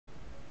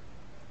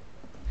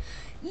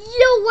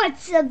Yo,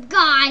 what's up,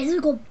 guys? We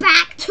go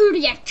back to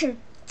the extra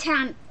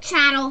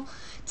channel.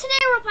 Today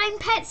we're playing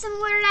Pet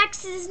Simulator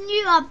X's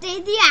new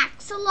update, the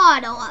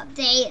Axolotl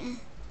update.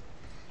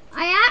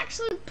 I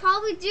actually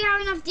probably do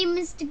have enough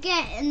demons to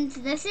get into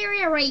this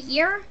area right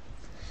here.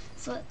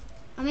 So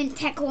I'm in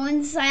Tech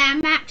 1, so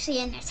I'm actually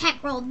in the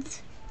Tech World.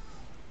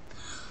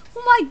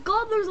 Oh my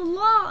god, there's a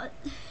lot.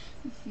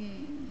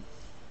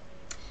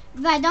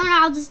 If I don't,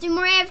 I'll just do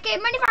more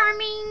AFK money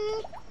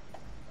farming.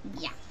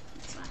 Yeah,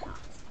 that's what I thought.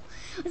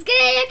 Let's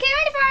get AFK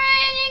money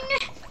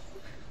farming.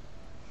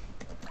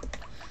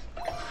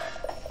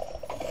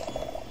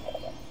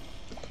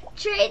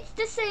 Traits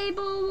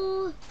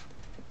disabled.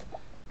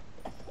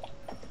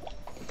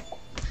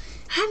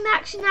 I'm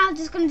actually now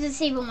just going to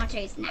disable my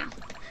traits now.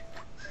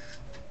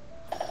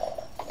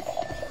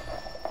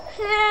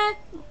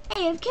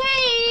 AFK.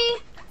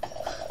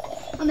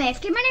 I'm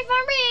AFK money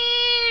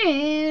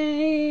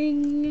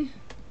farming.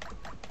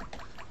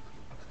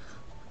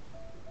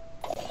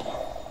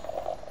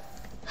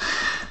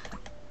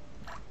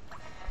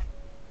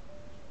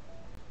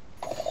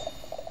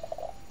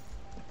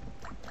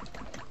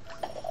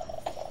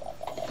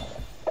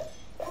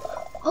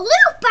 A loot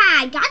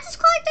bag! I just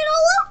collected a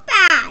loot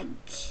bag!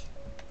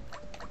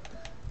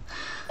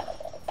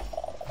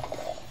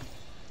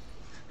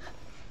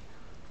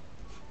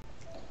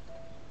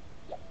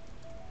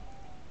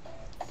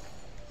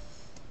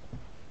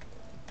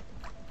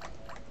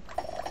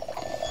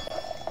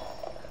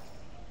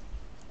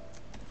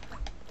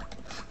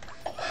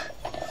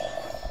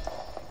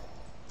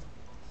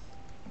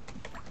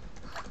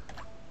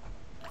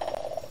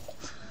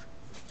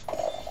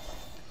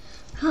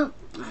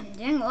 I'm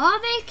doing a lot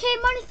of AK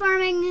money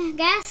farming, I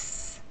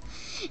guess.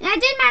 And I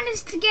did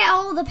manage to get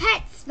all the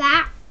pets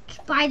back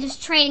by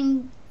just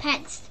trading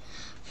pets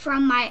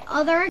from my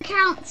other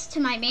accounts to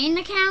my main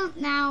account.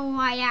 Now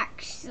I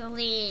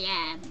actually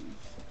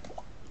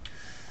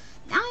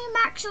now I'm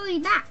actually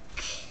back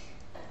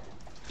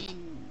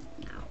in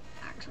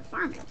actual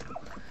farming now.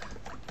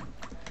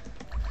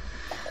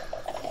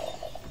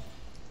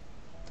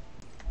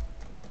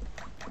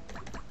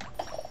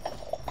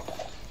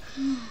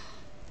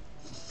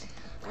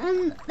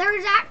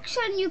 There's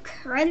actually a new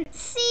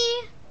currency.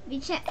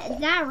 Is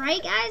that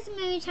right, guys?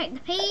 Maybe check the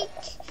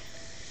page.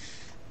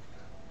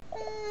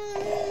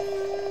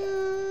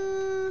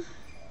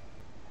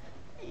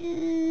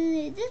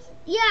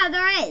 Yeah,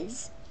 there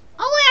is.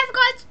 Oh, I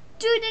forgot to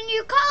do the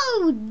new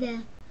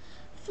code.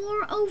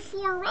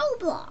 404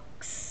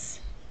 Roblox.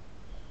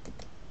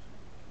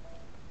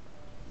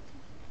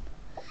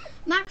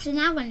 I'm actually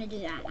now going to do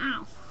that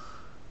now.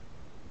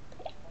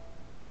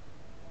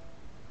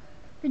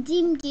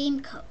 Redeem game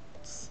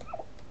codes.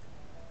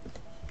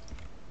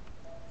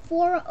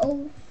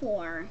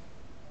 404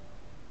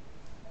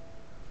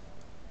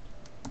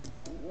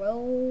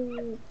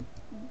 Roblox.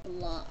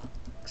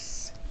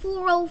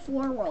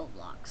 404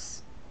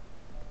 Roblox.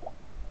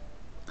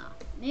 Oh,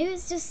 maybe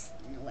it's just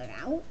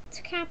without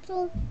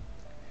capital.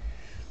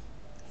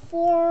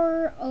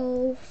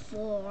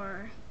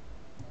 404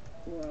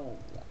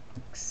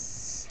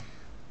 Roblox.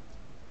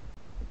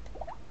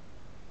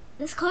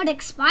 This code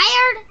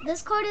expired?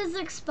 This code is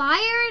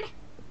expired?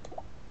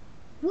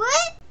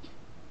 What?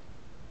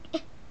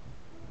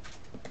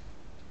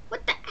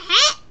 What the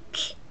heck?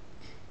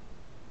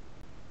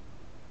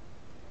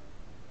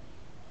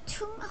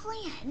 2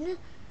 million?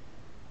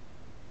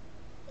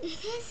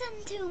 It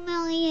isn't 2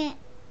 million.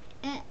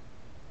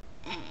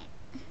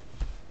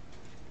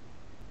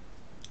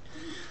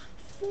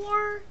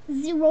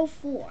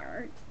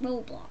 404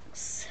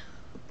 Roblox.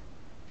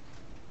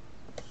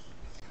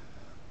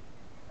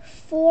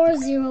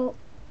 40.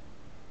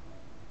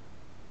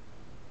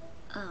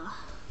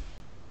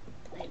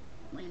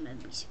 Wait a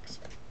minute, B6.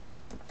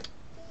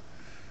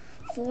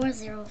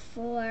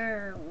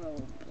 404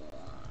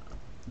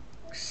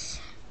 Roblox.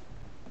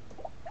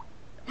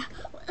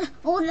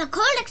 Oh, the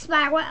code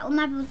expired. What am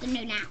I supposed to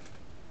do now?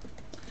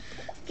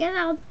 Guess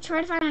I'll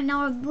try to find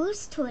another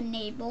boost to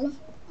enable.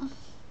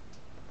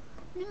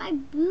 What are my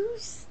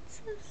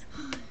boosts?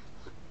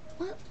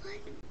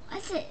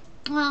 What's it?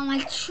 Oh,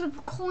 my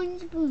triple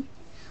coins boost.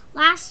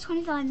 Last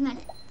 25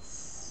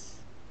 minutes.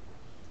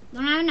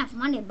 Don't have enough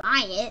money to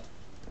buy it.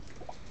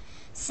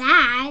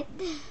 Sad.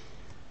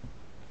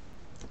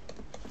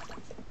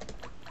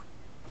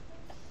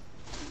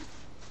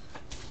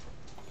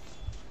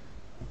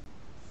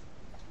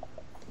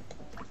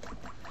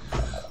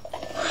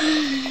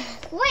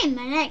 Wait a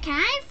minute, can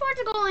I afford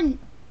to go in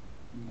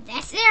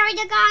this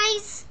area,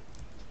 guys?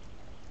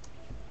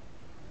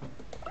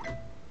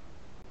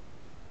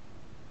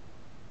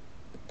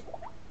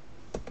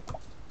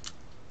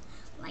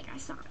 Like I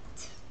saw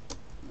it.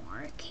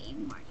 More cave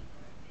money.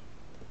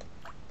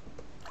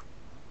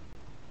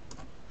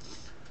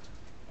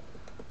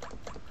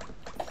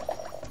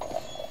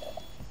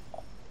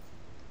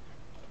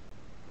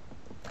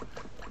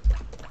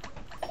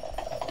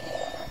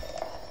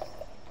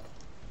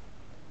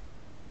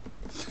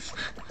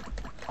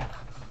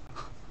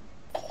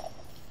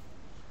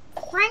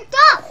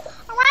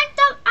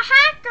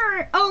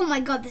 Oh my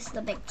god, this is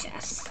the big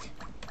chest.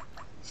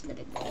 This is the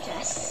big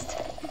chest.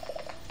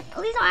 At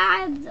least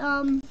I had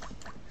no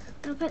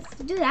pets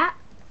to do that.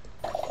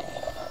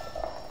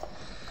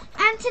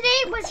 And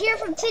today was here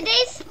from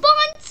today's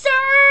sponsor.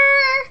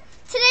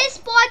 Today's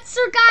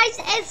sponsor, guys,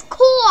 is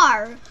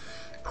Core.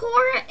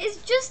 Core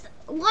is just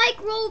like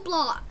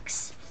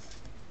Roblox.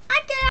 I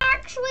can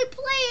actually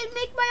play and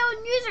make my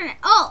own username.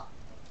 Oh,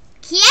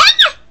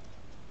 Kian?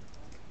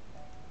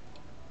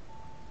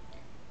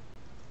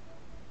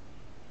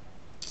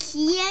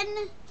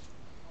 Kian?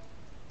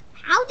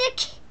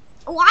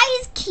 Why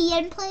is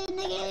Kian playing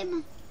the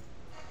game?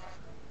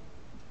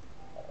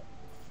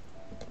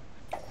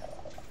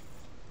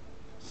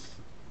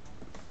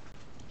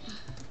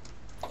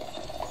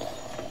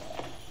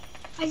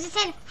 I just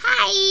said,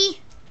 hi.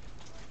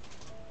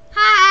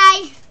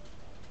 Hi.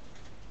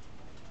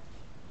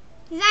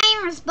 Is that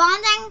even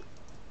responding?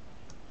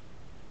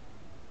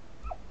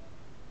 I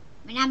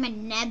mean, I'm a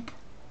nib.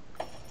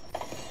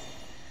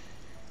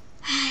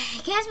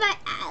 I guess my,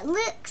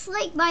 looks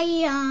like my,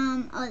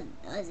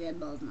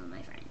 Isabel's not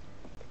my friend.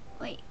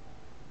 Wait.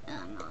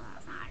 No,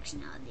 that's not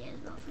actually not the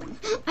Isabel from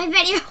my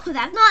video.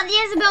 That's not the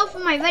Isabel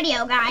from my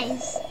video,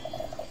 guys.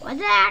 Was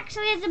it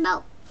actually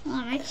Isabel? Hold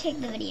on, I check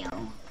the video.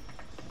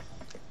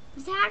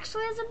 Was it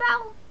actually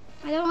Isabel?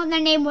 I don't know what their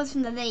name was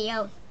from the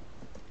video.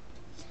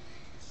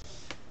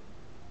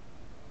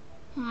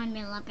 Hold on, let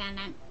me look at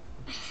it.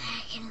 If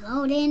I can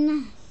load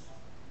in.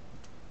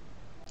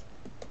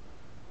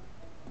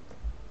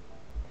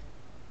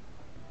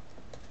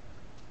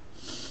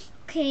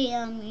 Okay,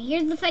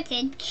 here's the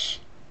footage.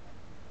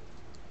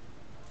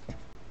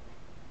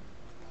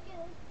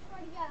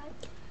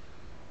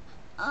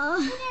 There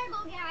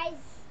go, guys.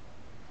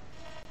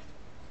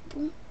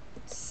 Don't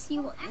see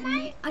what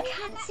I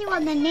can't see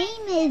what the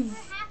name is.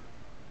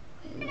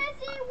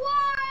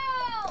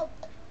 Whoa!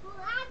 Well,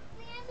 that's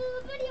the end of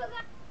the video,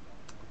 guys.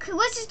 Okay,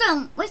 let's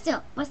don't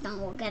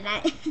look at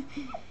that.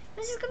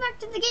 Let's just go back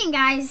to the game,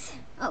 guys.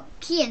 Oh,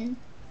 Kian.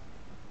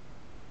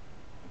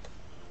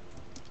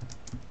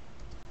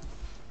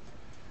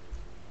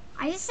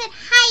 I just said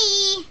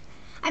hi.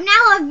 I'm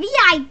now a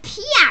VIP,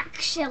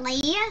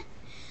 actually.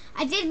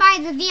 I did buy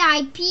the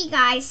VIP,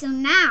 guys, so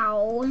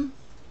now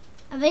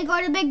if I go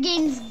to Big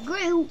Games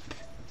group,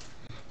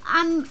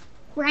 I'm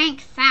rank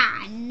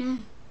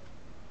fan.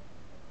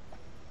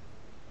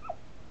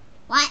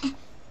 What?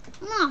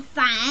 I'm not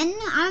fan.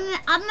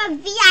 I'm a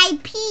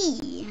VIP.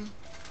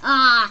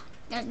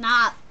 There's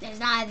not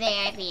a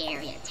VIP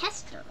area.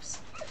 Testers.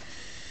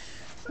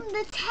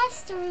 The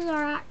testers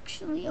are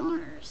actually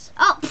owners.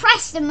 Oh,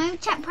 Preston. Let me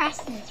check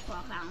Preston's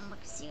profile and look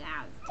and see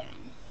how it's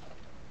doing.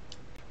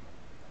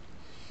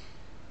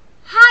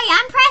 Hi,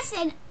 I'm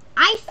Preston.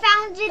 I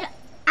founded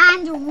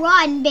and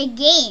run Big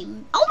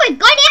Game. Oh my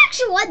god, he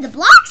actually won the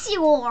Bloxy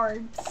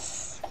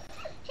Awards.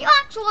 He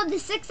actually won the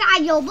 6th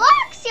annual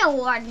Bloxy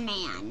Award,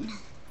 man.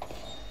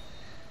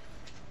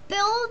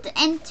 Build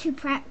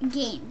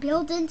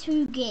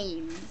into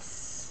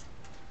games.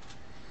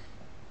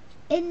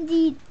 In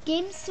the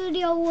game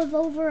studio with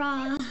over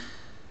okay.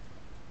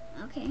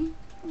 Okay.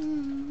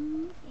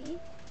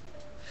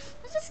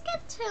 Let's just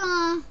get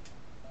to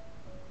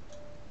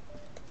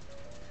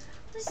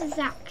let's just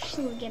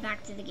actually get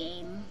back to the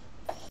game.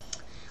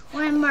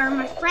 Remember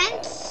my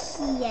friend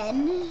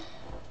Kian.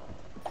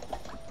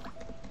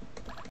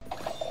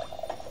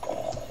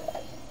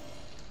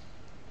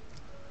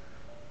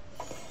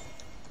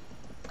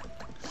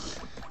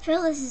 I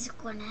feel this is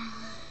gonna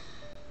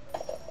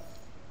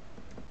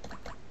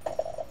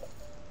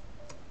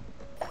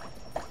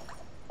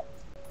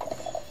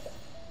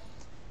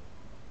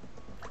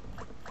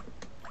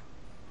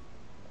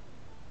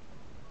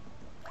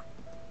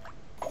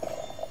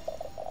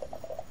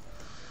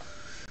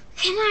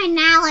Can I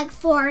now like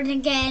forward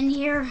again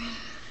here?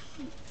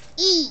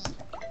 E.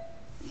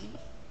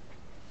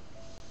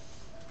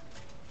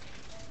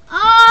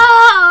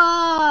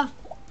 Oh,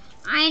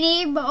 I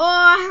need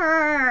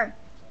more.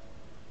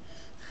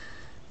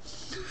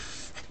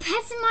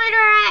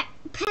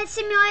 Pet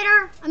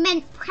Simulator. I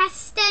meant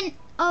Preston,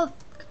 of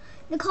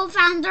the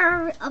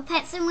co-founder of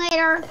Pet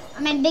Simulator. I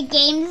meant Big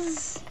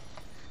Games.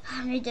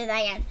 I'm gonna do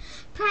that again.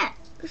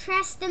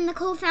 Preston, the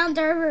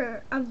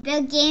co-founder of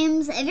Big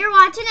Games. If you're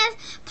watching this,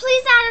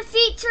 please add a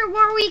feature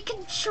where we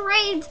can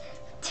trade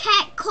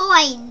tech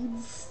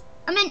coins.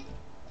 I mean,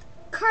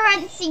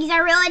 currencies. I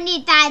really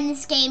need that in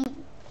this game.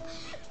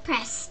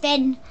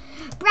 Preston,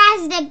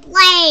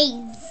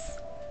 please.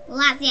 Well,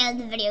 that's the end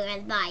of the video,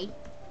 guys. Bye.